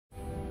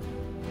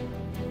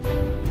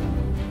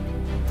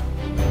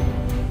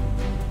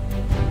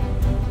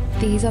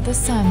These are the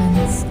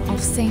sermons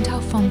of St.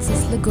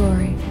 Alphonsus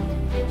Liguori,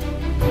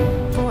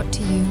 brought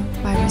to you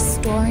by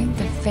Restoring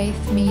the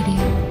Faith Media,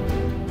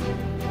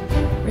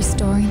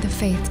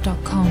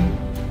 restoringthefaith.com.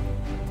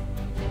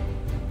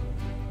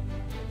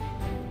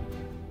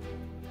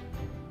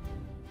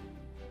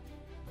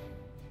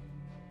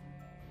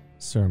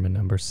 Sermon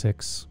number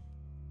 6,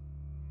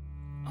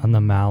 on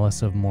the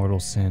malice of mortal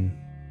sin.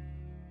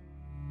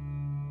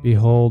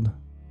 Behold,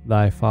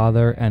 thy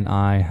Father and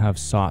I have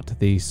sought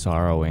thee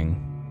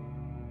sorrowing.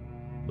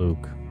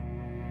 Luke.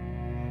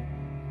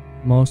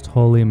 Most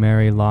Holy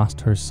Mary lost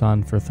her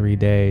son for 3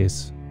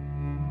 days.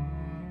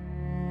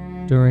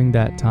 During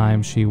that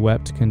time she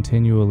wept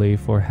continually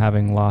for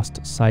having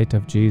lost sight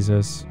of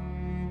Jesus,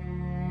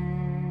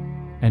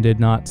 and did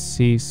not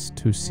cease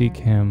to seek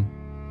him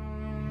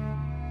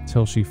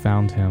till she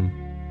found him.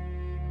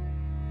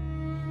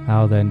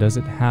 How then does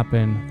it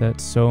happen that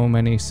so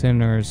many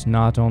sinners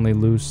not only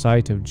lose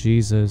sight of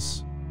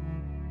Jesus,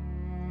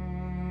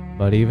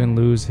 but even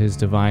lose his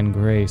divine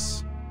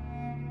grace,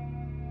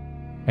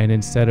 and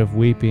instead of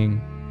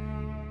weeping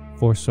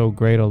for so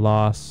great a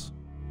loss,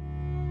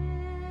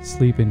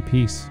 sleep in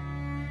peace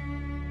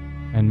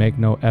and make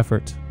no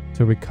effort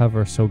to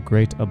recover so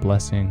great a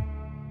blessing?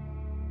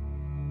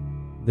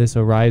 This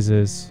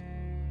arises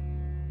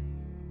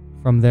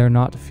from their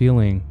not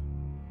feeling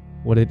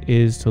what it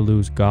is to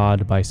lose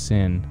God by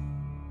sin.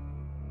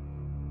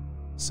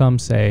 Some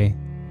say,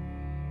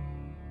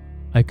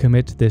 I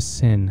commit this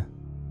sin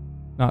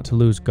not to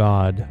lose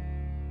God,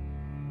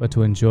 but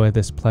to enjoy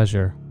this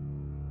pleasure,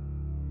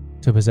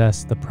 to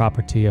possess the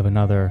property of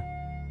another,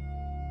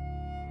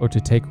 or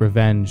to take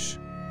revenge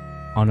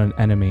on an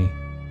enemy.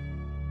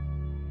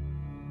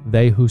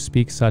 They who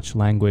speak such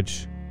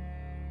language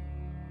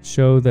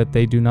show that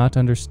they do not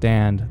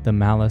understand the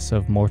malice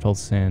of mortal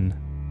sin.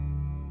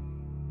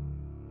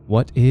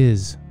 What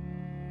is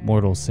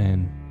mortal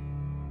sin?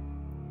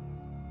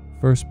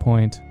 First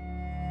point,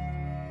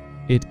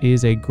 it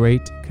is a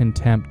great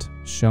contempt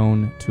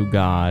shown to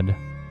God.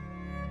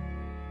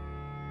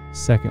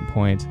 Second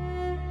point,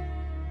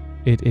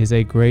 it is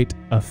a great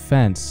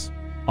offense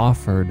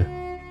offered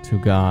to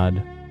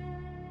God.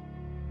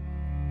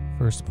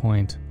 First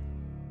point,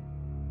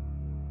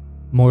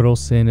 mortal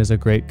sin is a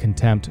great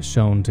contempt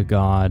shown to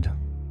God.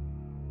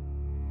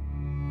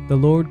 The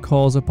Lord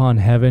calls upon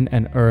heaven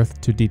and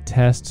earth to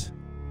detest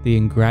the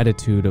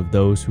ingratitude of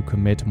those who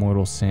commit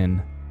mortal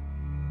sin,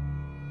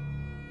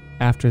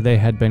 after they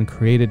had been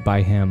created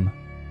by him,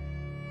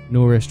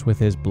 nourished with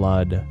his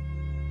blood,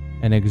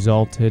 and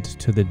exalted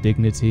to the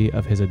dignity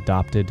of his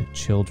adopted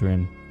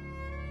children.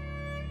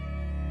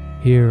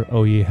 Hear,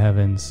 O ye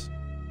heavens,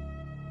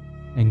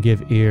 and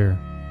give ear,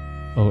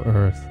 O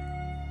earth,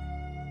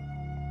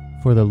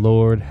 for the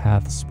Lord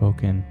hath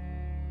spoken.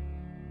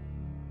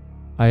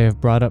 I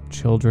have brought up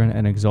children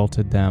and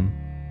exalted them,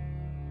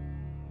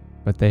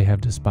 but they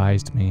have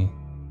despised me.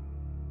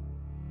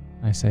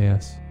 Isaiah.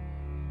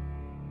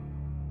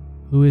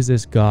 Who is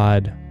this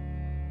God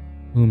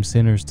whom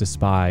sinners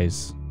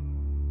despise?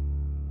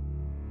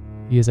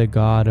 He is a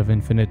God of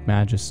infinite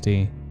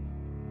majesty,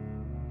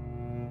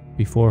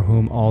 before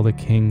whom all the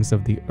kings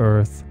of the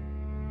earth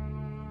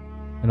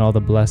and all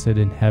the blessed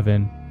in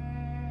heaven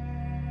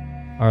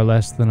are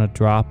less than a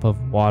drop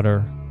of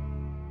water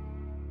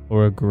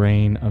or a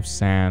grain of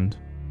sand,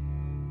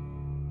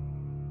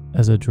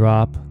 as a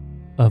drop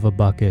of a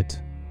bucket,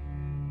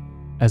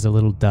 as a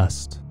little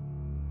dust.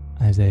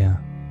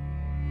 Isaiah.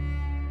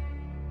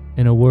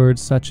 In a word,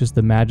 such is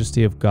the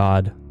majesty of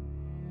God,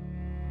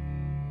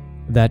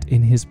 that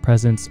in his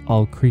presence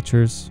all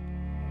creatures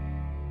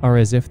are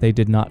as if they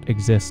did not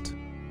exist.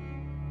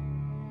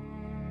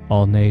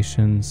 All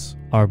nations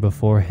are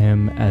before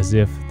him as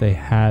if they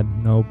had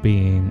no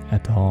being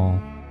at all.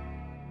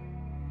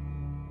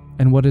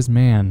 And what is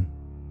man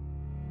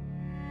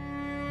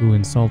who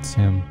insults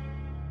him?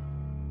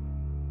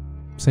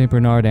 St.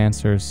 Bernard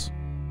answers,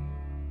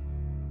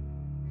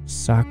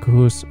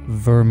 Sacus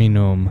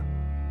verminum,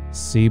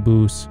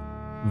 cibus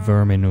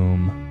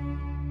verminum.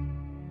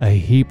 A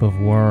heap of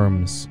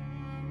worms,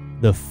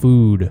 the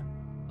food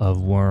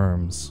of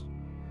worms,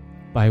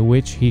 by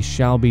which he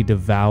shall be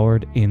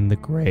devoured in the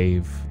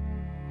grave.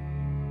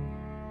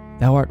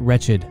 Thou art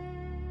wretched,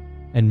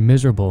 and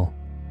miserable,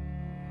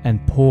 and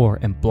poor,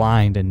 and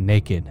blind, and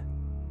naked.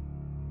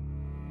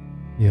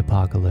 The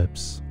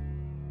Apocalypse.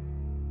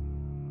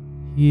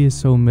 He is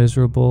so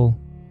miserable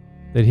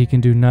that he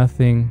can do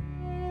nothing,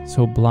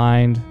 so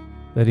blind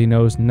that he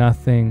knows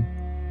nothing,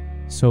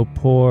 so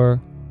poor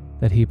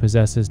that he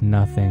possesses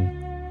nothing.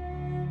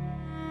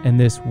 And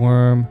this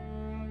worm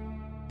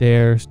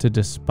dares to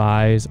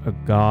despise a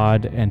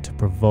God and to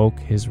provoke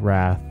his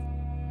wrath.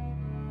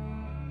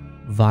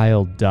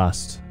 Vile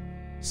dust,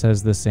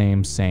 says the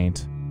same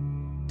saint,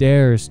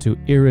 dares to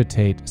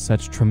irritate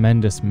such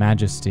tremendous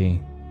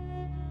majesty.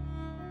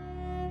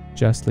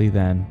 Justly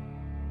then,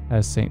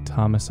 as St.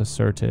 Thomas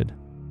asserted,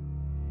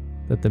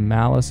 that the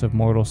malice of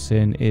mortal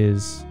sin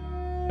is,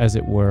 as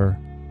it were,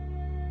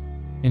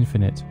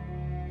 infinite.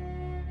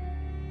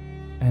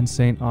 And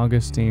St.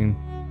 Augustine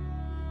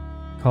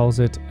calls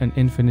it an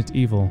infinite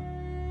evil.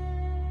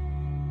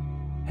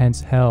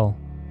 Hence hell,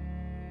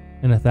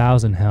 and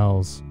 1,000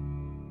 hells,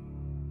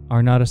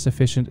 are not a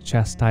sufficient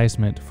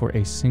chastisement for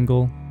a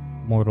single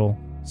mortal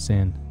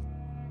sin.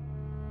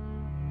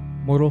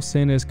 Mortal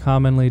sin is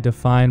commonly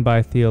defined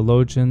by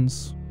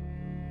theologians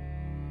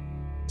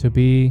to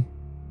be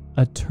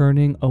a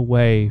turning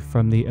away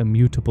from the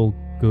immutable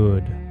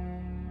good,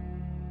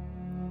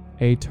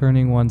 a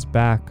turning one's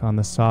back on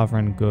the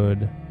sovereign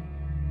good.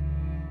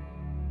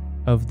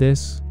 Of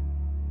this,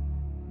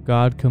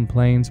 God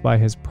complains by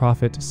his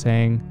prophet,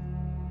 saying,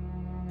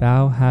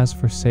 "Thou hast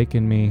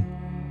forsaken me,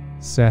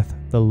 saith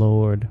the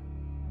Lord.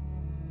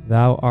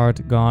 Thou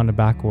art gone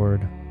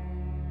backward."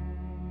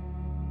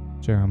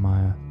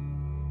 Jeremiah.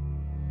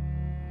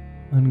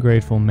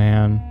 Ungrateful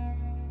man,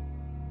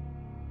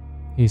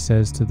 he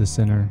says to the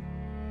sinner,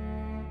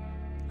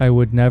 "I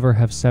would never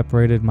have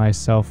separated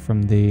myself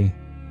from thee.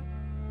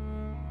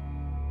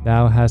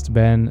 Thou hast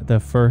been the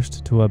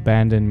first to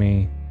abandon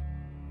me.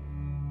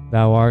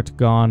 Thou art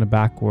gone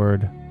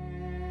backward.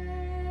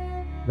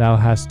 Thou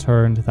hast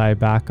turned thy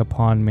back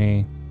upon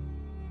me."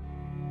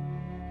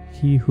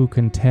 He who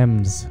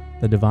contemns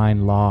the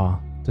divine law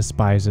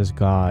despises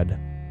God,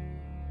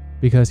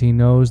 because he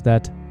knows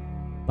that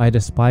by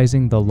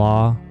despising the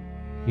law,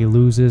 he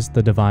loses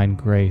the divine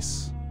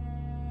grace.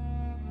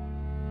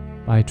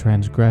 By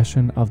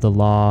transgression of the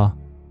law,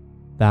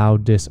 thou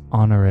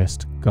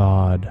dishonorest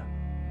God.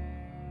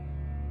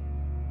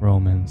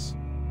 Romans.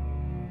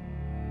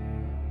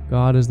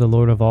 God is the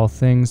Lord of all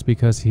things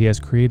because he has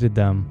created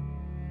them.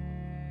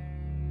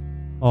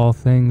 All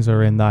things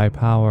are in thy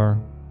power.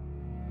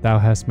 Thou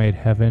hast made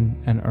heaven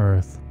and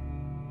earth.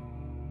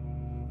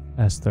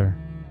 Esther.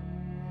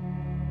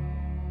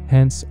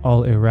 Hence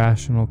all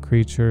irrational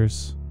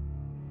creatures,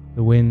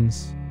 the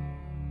winds,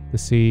 the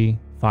sea,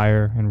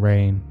 fire, and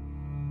rain,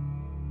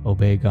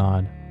 obey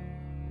God.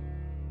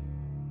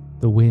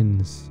 The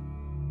winds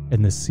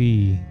and the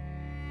sea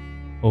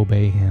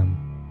obey him.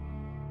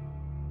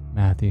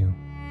 Matthew.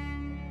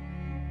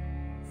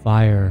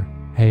 Fire,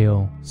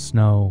 hail,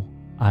 snow,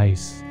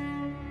 ice,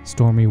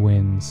 stormy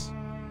winds,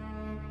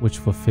 which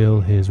fulfill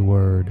his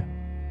word.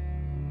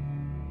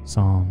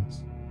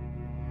 Psalms.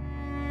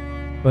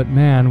 But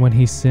man, when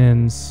he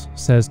sins,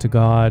 says to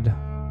God,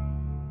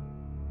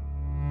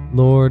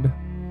 "Lord,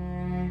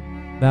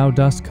 thou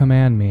dost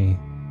command me,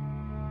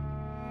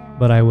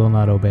 but I will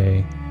not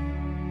obey.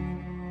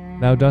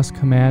 Thou dost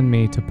command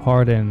me to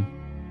pardon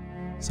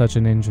such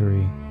an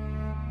injury,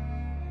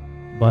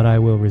 but I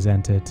will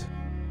resent it.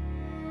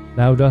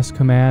 Thou dost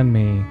command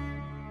me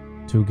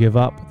to give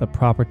up the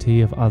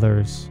property of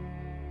others,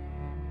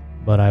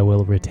 but I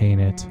will retain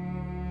it.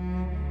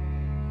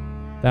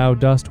 Thou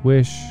dost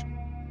wish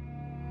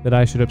that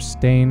I should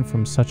abstain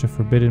from such a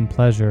forbidden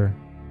pleasure,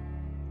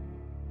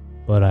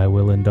 but I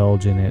will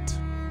indulge in it.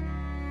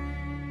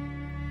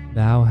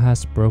 Thou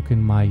hast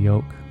broken my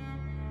yoke,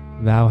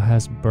 thou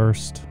hast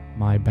burst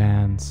my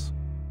bands,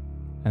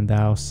 and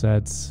thou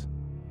saidst,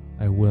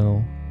 I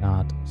will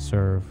not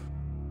serve."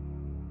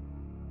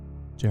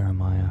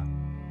 Jeremiah.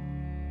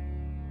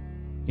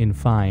 In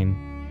fine,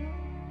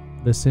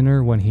 the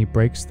sinner, when he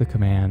breaks the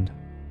command,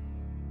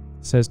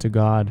 says to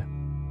God,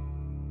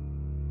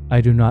 "I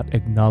do not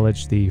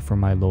acknowledge thee for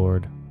my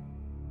Lord."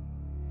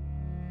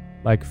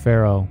 Like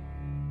Pharaoh,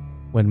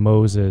 when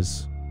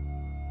Moses,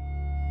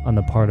 on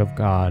the part of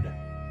God,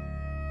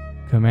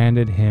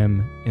 commanded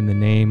him in the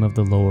name of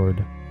the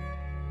Lord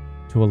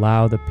to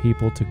allow the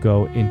people to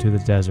go into the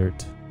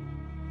desert,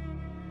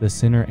 the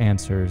sinner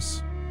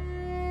answers,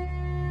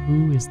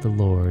 "Who is the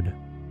Lord,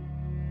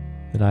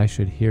 that I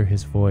should hear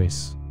his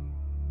voice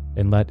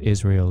and let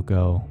Israel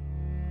go?"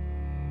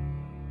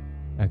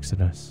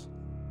 Exodus.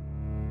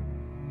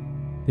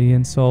 The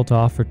insult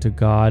offered to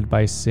God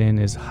by sin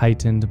is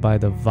heightened by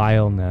the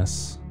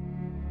vileness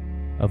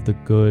of the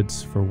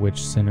goods for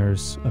which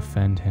sinners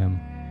offend him.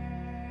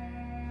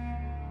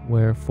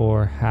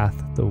 Wherefore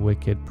hath the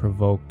wicked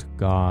provoked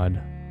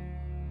God?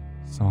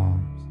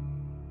 Psalms.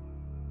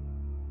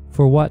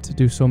 For what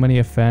do so many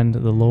offend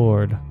the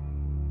Lord?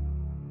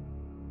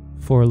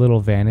 For a little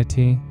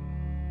vanity?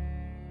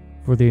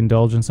 For the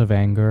indulgence of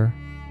anger?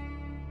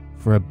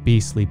 For a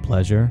beastly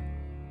pleasure?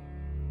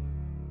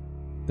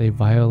 They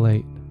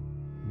violate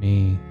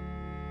me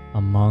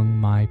among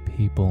my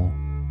people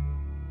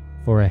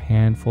for a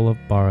handful of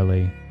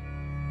barley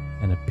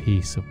and a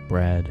piece of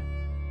bread.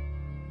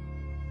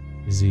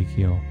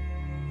 Ezekiel.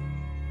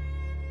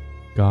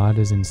 God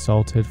is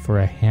insulted for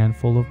a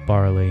handful of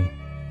barley,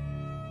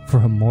 for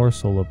a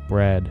morsel of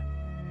bread.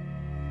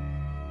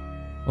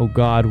 O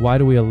God, why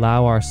do we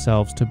allow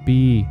ourselves to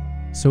be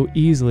so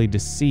easily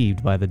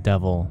deceived by the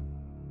devil?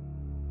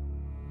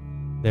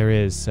 There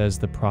is, says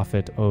the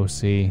prophet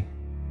O.C.,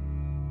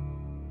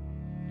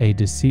 a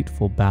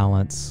deceitful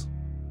balance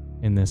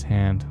in this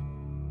hand.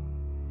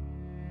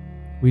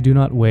 We do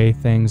not weigh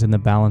things in the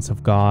balance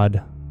of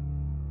God,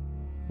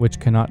 which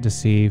cannot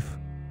deceive,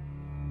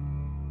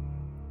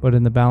 but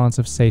in the balance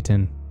of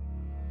Satan,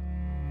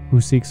 who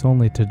seeks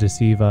only to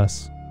deceive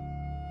us.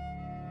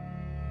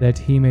 that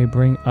he may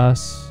bring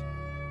us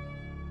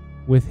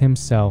with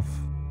himself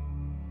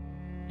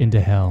into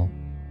hell.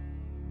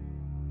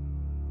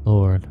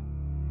 Lord,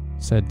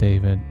 said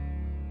David,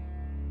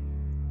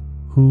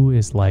 who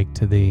is like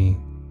to thee?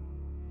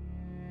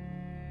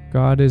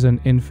 God is an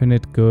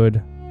infinite good,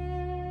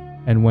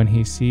 and when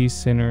he sees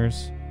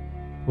sinners,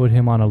 put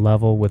him on a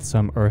level with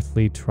some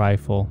earthly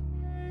trifle,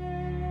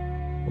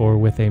 or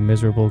with a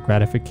miserable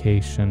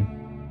gratification,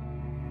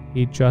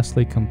 he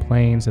justly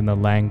complains in the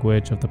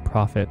language of the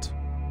prophet.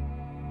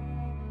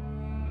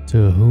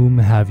 To whom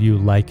have you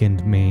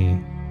likened me,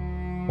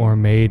 or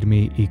made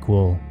me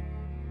equal,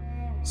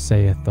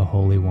 saith the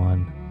Holy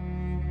One.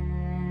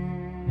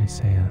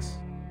 Isaiah.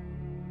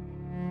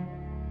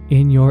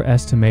 In your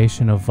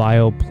estimation, a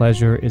vile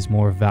pleasure is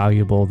more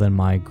valuable than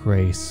my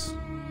grace.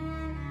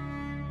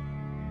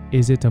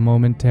 Is it a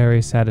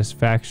momentary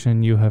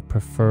satisfaction you have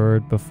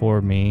preferred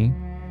before me?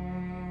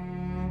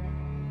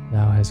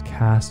 Thou hast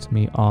cast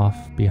me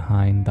off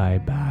behind thy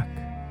back.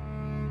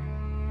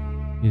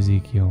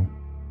 Ezekiel.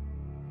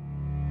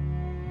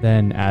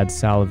 Then adds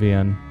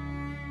Salvian,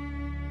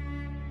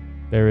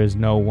 there is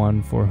no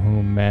one for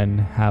whom men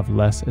have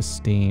less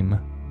esteem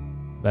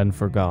than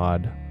for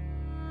God.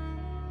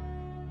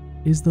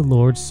 Is the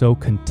Lord so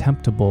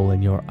contemptible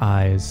in your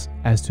eyes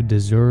as to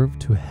deserve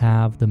to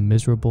have the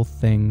miserable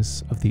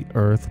things of the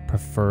earth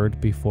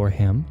preferred before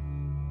him?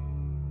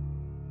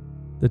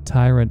 The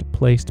tyrant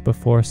placed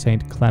before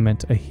Saint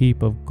Clement a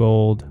heap of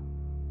gold,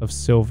 of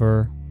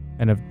silver,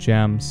 and of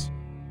gems,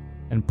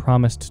 and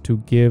promised to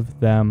give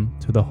them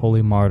to the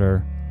holy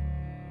martyr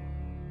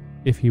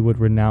if he would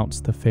renounce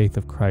the faith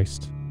of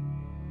Christ.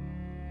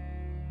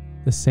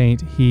 The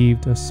saint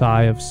heaved a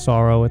sigh of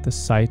sorrow at the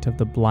sight of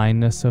the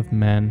blindness of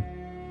men,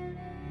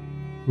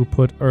 who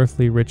put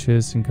earthly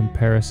riches in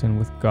comparison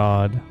with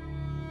God.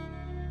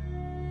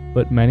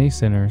 But many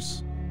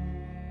sinners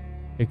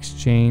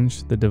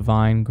exchange the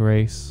divine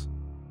grace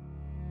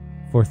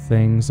for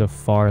things of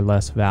far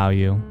less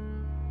value.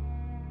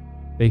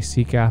 They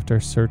seek after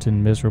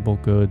certain miserable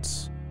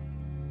goods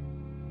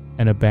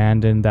and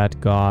abandon that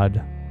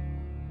God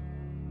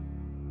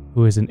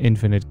who is an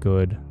infinite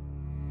good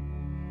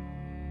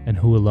and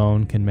who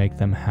alone can make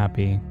them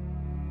happy.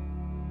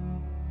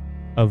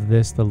 Of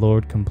this the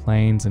Lord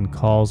complains and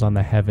calls on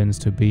the heavens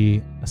to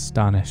be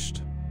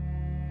astonished,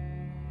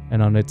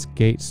 and on its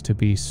gates to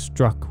be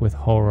struck with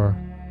horror.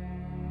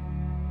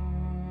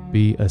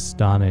 Be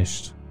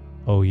astonished,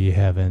 O ye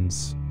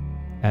heavens,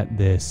 at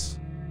this,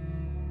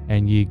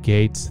 and ye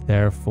gates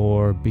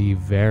therefore be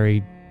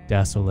very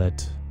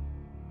desolate,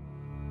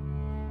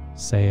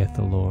 saith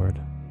the Lord.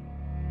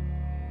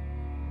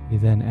 He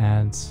then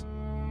adds,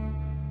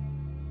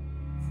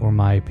 for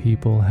my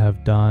people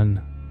have done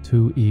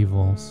two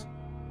evils.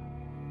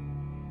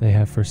 They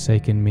have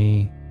forsaken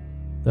me,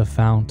 the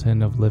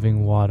fountain of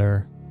living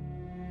water,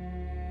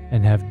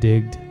 and have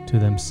digged to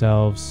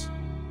themselves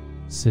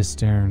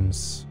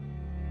cisterns,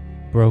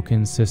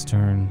 broken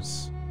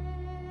cisterns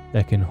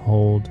that can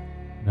hold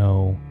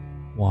no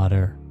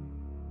water.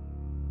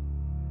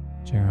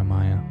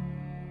 Jeremiah.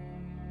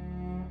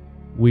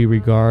 We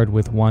regard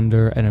with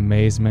wonder and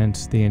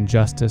amazement the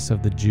injustice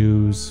of the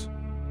Jews,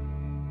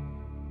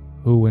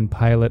 who, when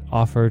Pilate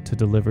offered to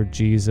deliver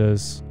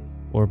Jesus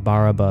or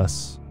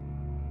Barabbas,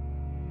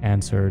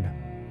 answered,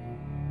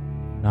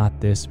 not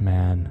this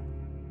man,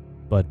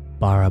 but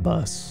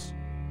Barabbas.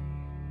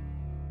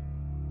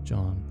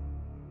 John.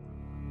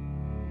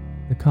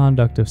 The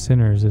conduct of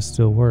sinners is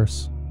still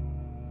worse.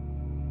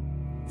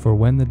 For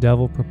when the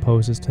devil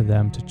proposes to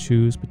them to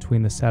choose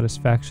between the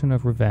satisfaction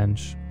of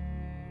revenge,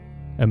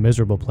 a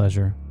miserable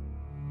pleasure,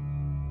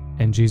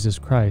 and Jesus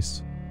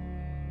Christ,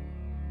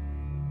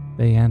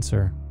 they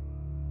answer,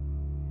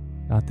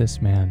 not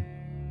this man,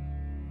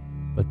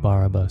 but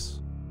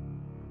Barabbas.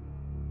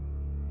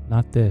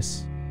 Not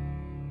this,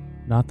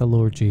 not the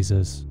Lord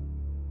Jesus,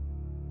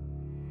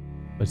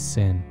 but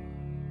sin.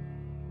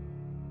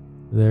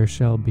 There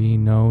shall be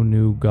no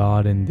new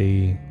God in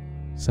thee,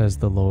 says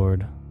the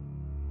Lord.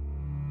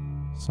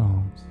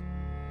 Psalms.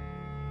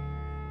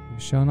 You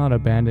shall not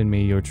abandon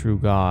me, your true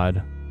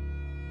God,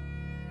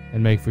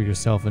 and make for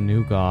yourself a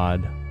new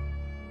God,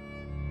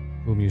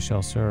 whom you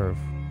shall serve.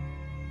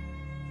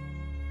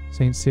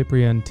 Saint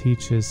Cyprian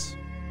teaches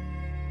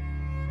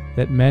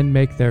that men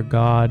make their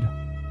God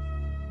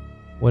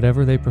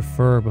whatever they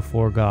prefer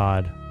before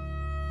God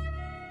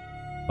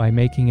by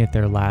making it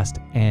their last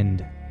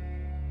end.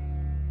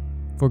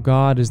 For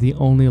God is the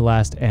only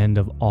last end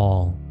of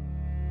all.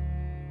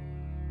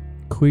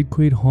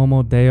 Quid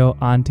homo Deo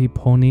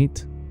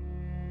antiponit,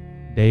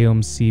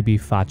 Deum sibi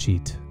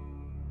facit.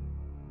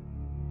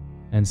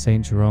 And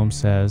Saint Jerome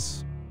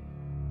says,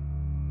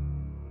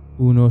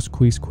 unos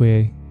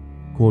quisque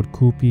quod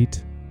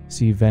cupit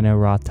si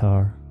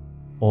veneratar,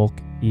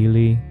 hoc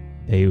illi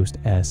Deus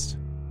est,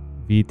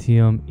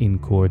 vitium in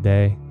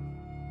corde,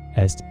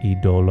 est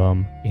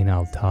idolum in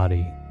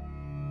altari.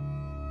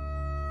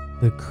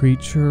 The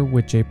creature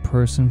which a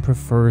person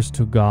prefers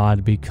to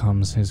God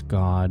becomes his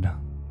God.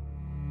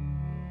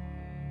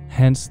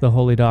 Hence the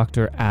Holy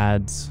Doctor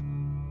adds,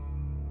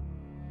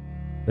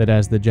 that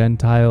as the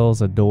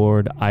Gentiles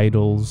adored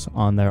idols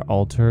on their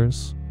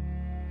altars,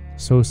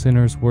 so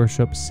sinners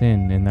worship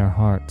sin in their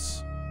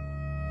hearts.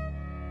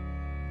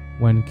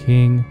 When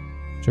King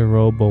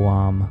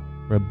Jeroboam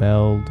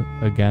rebelled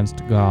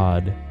against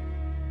God,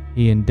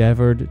 he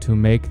endeavored to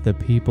make the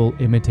people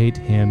imitate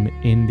him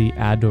in the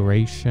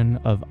adoration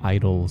of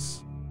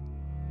idols.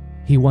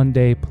 He one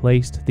day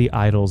placed the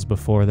idols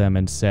before them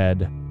and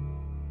said,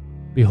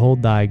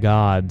 "Behold thy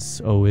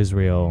gods, O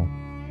Israel."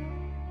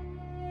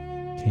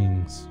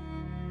 Kings.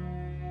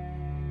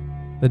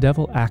 The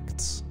devil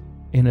acts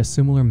in a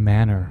similar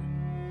manner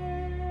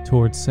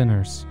towards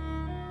sinners.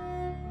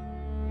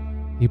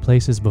 He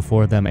places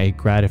before them a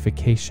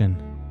gratification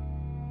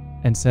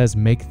and says,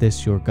 "Make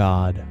this your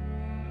God.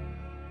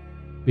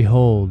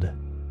 Behold,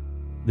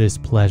 this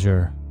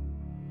pleasure,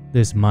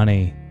 this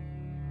money,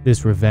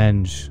 this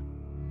revenge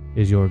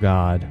is your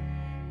God.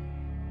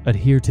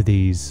 Adhere to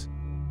these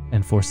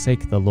and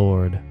forsake the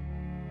Lord."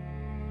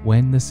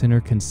 When the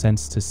sinner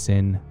consents to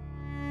sin,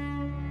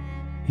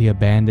 he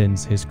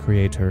abandons his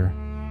Creator,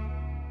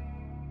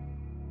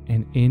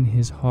 and in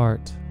his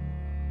heart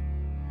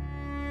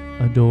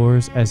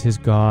adores as his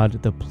God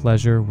the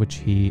pleasure which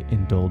he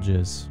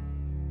indulges.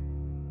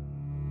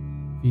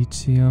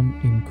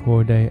 Vitium in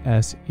corde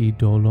es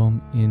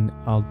idolum in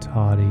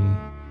altari.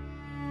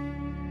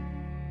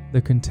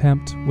 The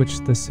contempt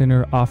which the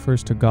sinner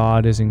offers to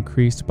God is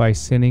increased by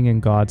sinning in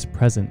God's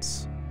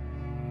presence.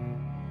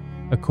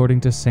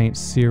 According to Saint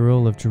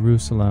Cyril of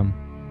Jerusalem,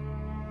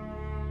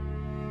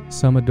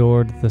 some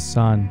adored the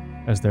sun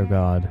as their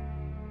God,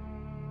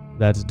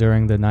 that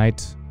during the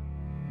night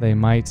they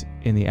might,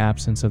 in the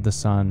absence of the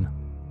sun,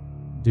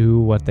 do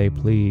what they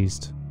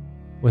pleased,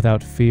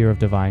 without fear of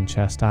divine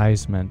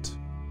chastisement.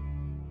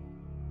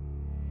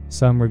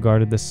 Some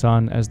regarded the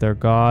sun as their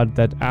God,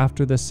 that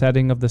after the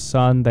setting of the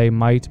sun they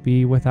might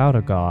be without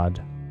a God.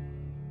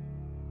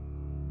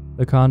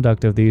 The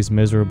conduct of these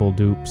miserable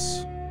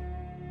dupes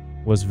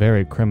was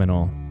very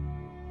criminal,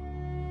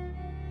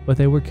 but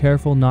they were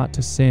careful not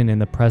to sin in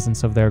the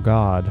presence of their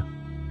God.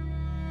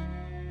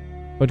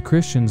 But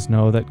Christians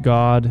know that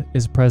God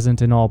is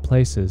present in all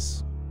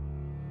places,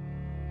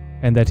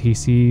 and that he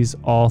sees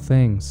all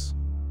things.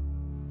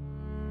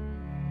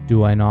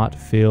 "Do I not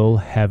fill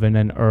heaven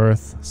and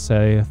earth,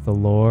 saith the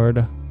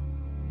Lord?"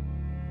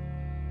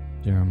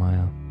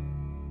 Jeremiah.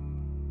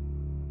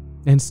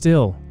 And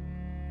still,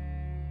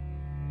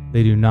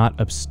 they do not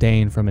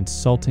abstain from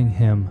insulting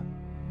him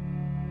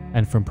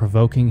and from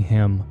provoking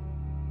him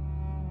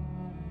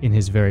in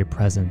his very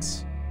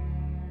presence.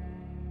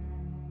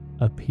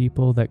 "A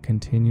people that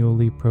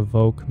continually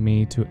provoke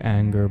me to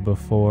anger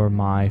before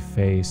my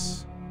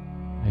face,"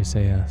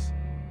 Isaiah.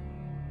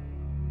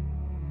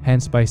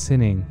 Hence, by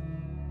sinning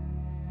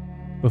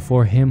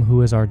before him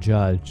who is our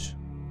judge,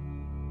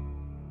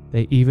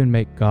 they even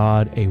make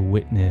God a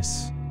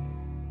witness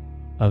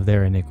of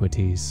their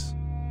iniquities.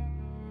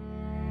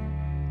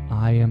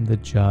 "I am the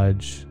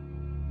judge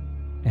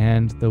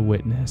and the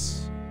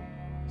witness,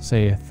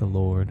 saith the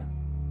Lord."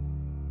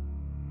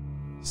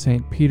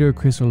 St. Peter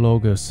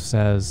Chrysologus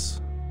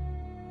says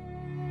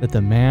that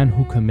the man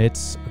who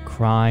commits a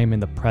crime in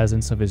the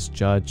presence of his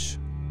judge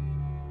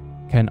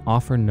can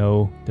offer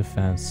no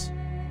defense.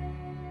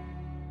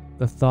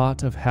 The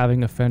thought of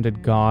having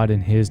offended God in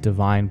his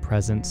divine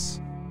presence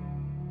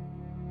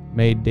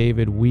made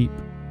David weep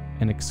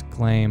and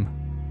exclaim,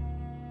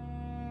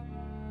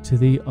 "To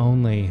thee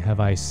only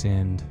have I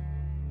sinned,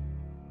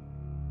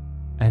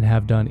 and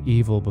have done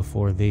evil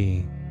before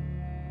thee."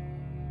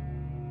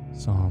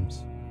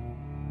 Psalms.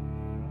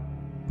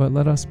 But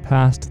let us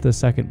pass to the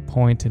second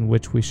point, in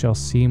which we shall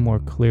see more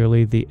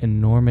clearly the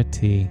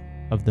enormity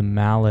of the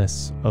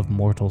malice of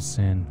mortal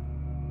sin.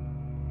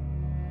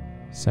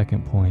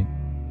 Second point.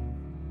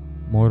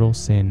 Mortal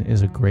sin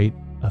is a great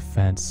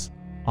offense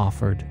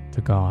offered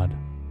to God.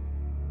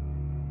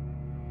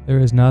 There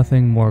is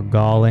nothing more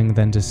galling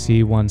than to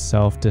see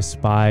oneself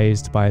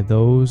despised by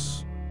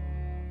those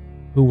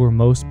who were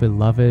most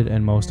beloved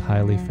and most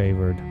highly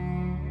favored.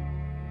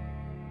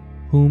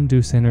 Whom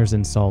do sinners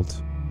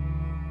insult?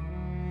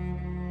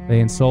 They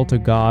insult a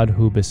God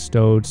who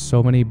bestowed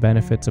so many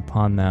benefits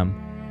upon them,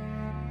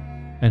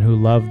 and who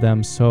loved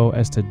them so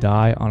as to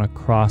die on a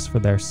cross for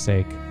their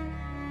sake.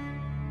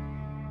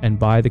 And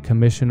by the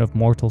commission of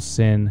mortal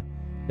sin,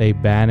 they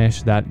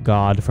banish that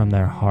God from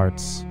their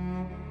hearts.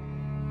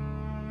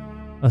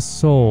 A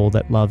soul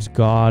that loves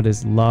God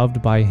is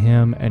loved by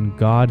him, and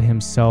God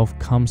himself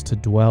comes to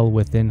dwell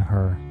within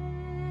her.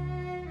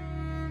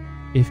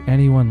 "If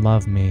anyone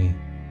love me,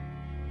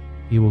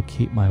 he will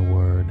keep my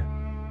word,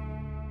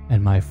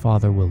 and my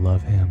Father will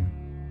love him,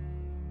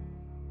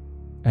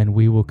 and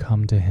we will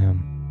come to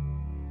him,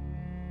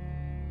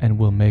 and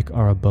will make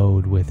our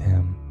abode with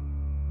him."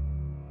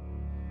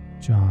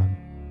 John.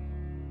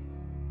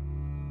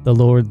 The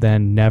Lord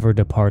then never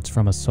departs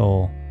from a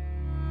soul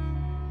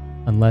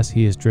unless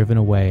he is driven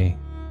away,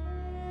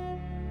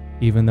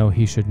 even though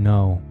he should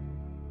know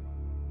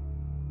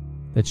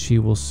that she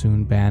will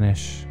soon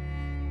banish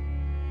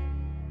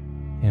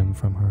him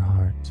from her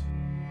heart.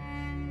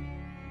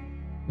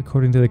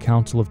 according to the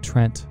Council of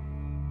Trent,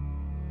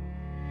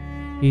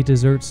 he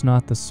deserts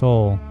not the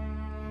soul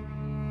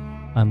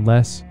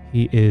unless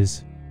he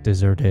is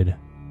deserted.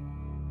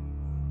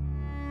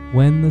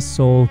 When the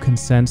soul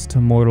consents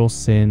to mortal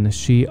sin,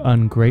 she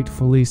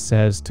ungratefully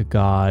says to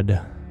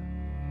God,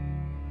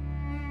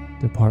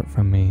 "Depart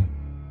from me."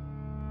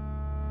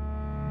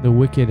 The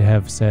wicked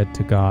have said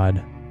to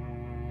God,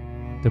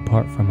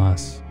 "Depart from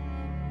us."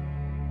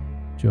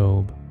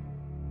 Job.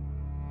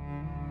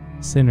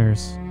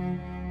 Sinners,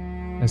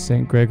 as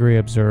St. Gregory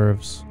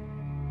observes,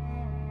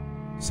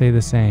 say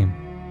the same,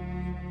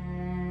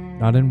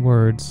 not in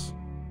words,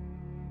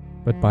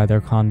 but by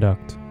their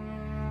conduct.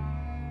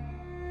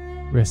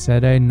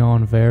 Recede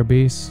non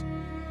verbis,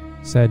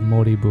 sed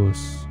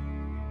moribus.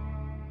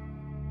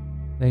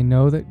 They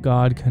know that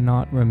God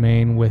cannot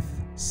remain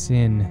with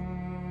sin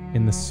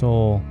in the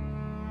soul,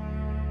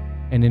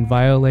 and in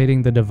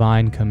violating the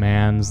divine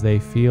commands, they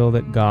feel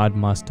that God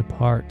must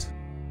depart,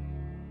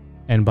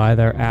 and by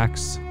their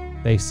acts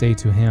they say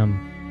to him,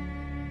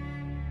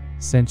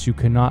 "Since you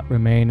cannot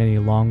remain any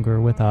longer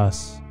with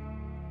us,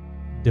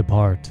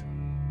 depart.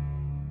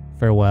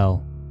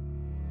 Farewell."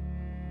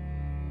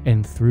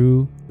 And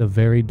through the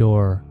very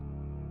door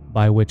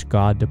by which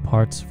God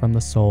departs from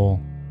the soul,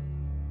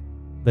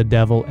 the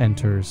devil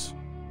enters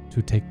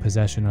to take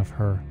possession of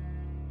her.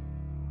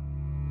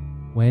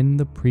 When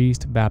the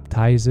priest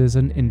baptizes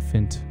an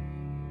infant,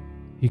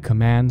 he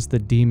commands the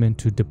demon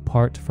to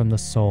depart from the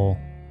soul.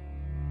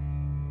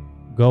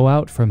 "Go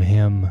out from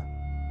him,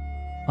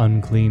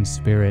 unclean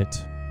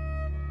spirit,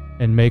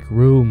 and make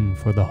room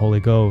for the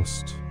Holy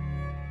Ghost."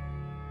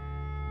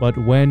 But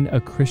when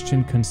a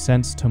Christian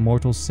consents to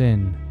mortal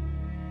sin,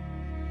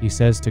 he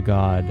says to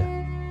God,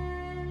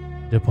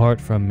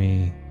 "Depart from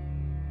me,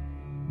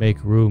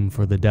 make room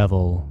for the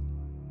devil,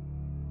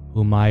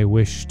 whom I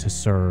wish to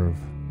serve."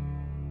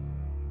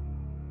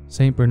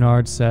 St.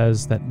 Bernard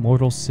says that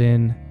mortal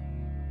sin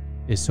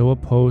is so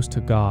opposed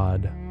to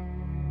God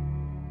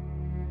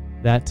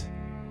that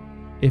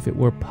if it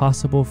were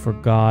possible for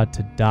God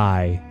to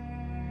die,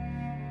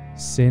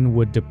 sin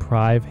would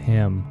deprive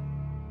him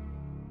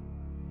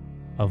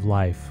of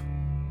life.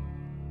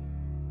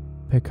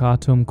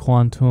 Peccatum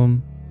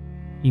quantum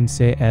in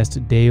se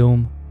est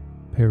Deum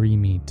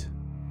perimit.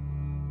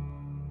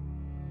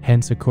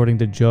 Hence, according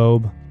to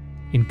Job,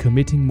 in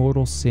committing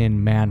mortal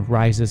sin, man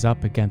rises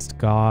up against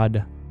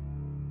God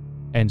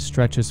and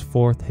stretches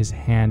forth his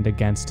hand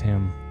against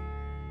him.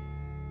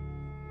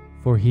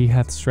 For he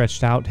hath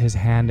stretched out his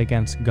hand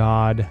against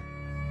God,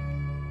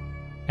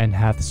 and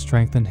hath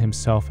strengthened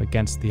himself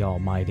against the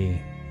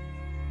Almighty.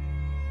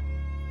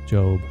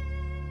 Job.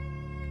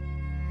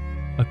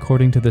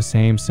 According to the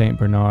same St.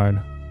 Bernard,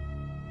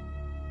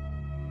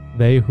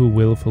 they who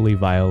willfully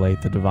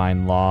violate the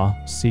divine law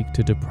seek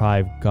to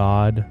deprive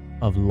God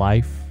of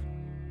life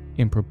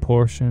in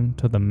proportion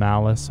to the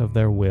malice of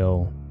their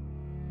will.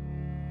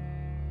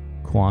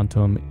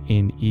 Quantum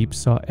in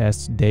ipsa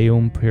est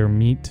Deum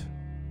permit,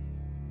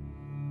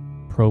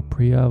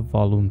 propria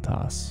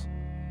voluntas.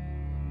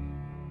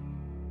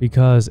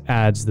 Because,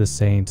 adds the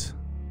saint,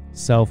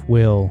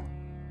 self-will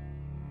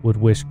would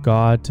wish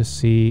God to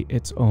see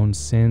its own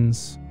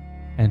sins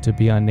and to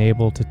be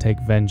unable to take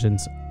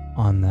vengeance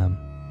on them.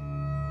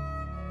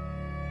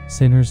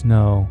 Sinners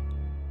know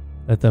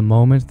that the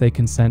moment they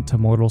consent to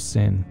mortal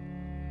sin,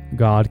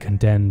 God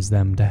condemns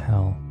them to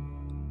hell.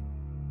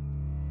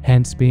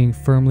 Hence, being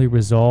firmly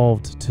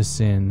resolved to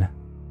sin,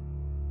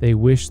 they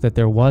wish that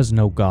there was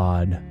no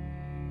God,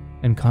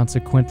 and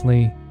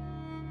consequently,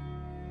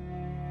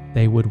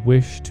 they would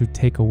wish to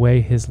take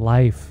away his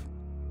life,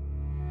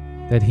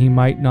 that he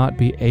might not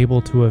be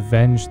able to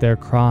avenge their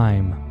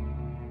crime.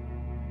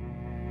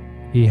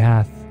 He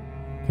hath,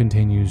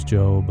 continues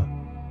Job,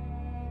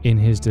 in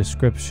his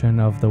description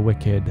of the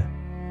wicked,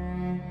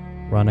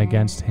 run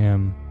against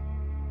him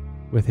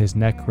with his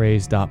neck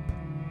raised up,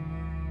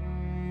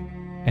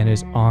 and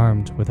is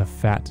armed with a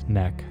fat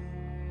neck.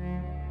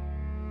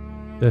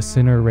 The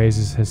sinner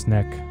raises his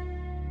neck,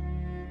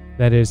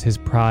 that is, his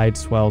pride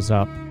swells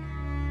up,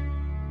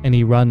 and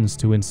he runs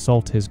to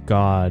insult his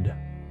God.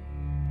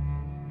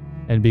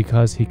 And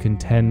because he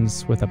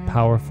contends with a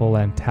powerful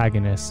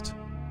antagonist,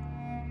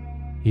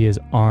 he is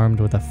armed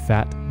with a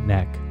fat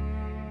neck.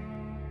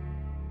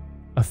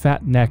 A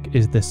fat neck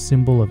is the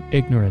symbol of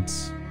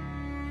ignorance,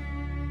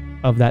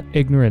 of that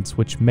ignorance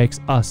which makes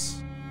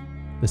us,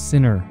 the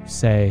sinner,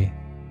 say,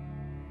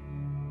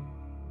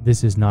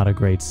 "This is not a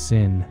great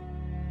sin.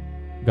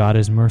 God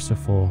is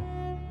merciful.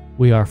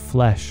 We are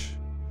flesh.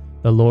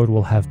 The Lord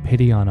will have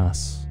pity on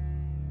us."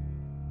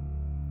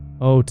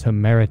 O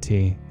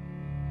temerity!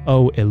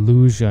 O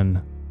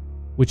illusion,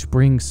 which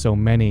brings so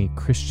many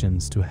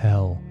Christians to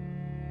hell.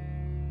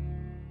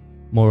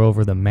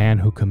 Moreover, the man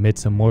who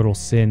commits a mortal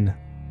sin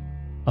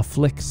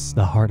afflicts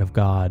the heart of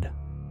God,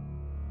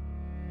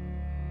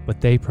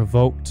 but they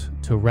provoked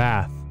to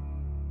wrath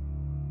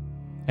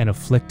and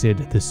afflicted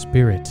the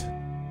Spirit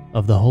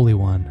of the Holy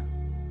One.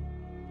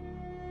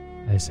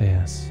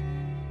 Isaias.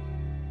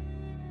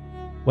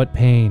 What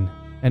pain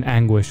and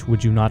anguish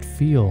would you not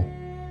feel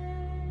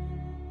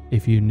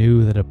if you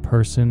knew that a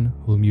person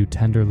whom you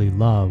tenderly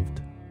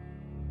loved,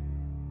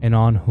 and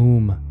on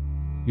whom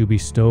you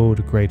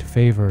bestowed great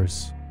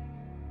favors,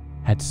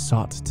 had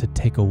sought to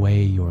take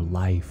away your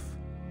life.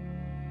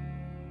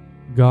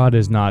 God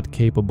is not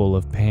capable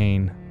of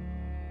pain,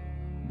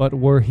 but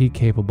were he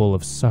capable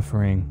of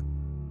suffering,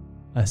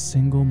 a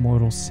single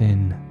mortal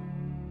sin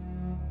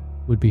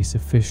would be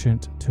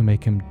sufficient to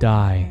make him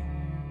die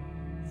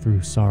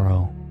through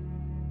sorrow.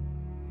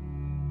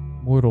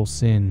 Mortal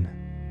sin,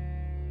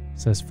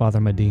 says Father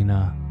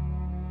Medina,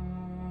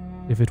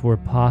 if it were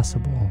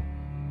possible,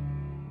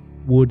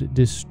 would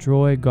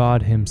destroy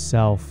God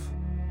himself,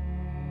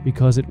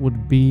 because it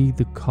would be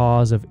the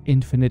cause of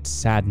infinite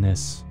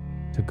sadness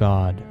to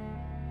God.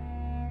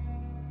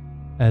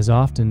 As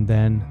often,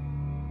 then,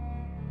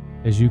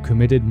 as you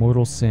committed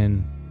mortal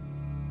sin,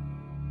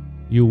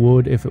 you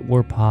would, if it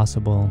were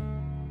possible,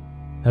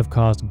 have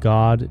caused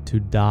God to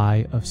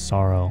die of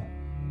sorrow,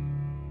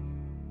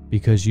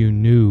 because you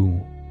knew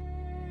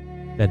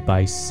that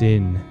by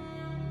sin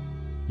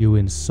you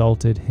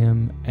insulted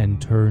him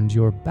and turned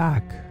your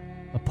back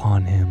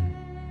upon him.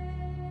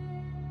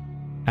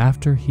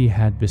 After he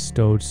had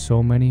bestowed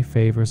so many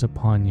favors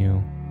upon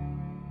you,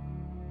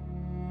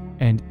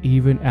 and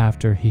even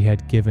after he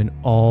had given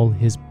all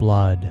his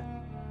blood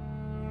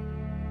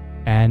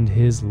and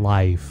his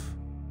life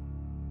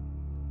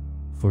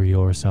for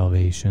your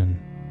salvation.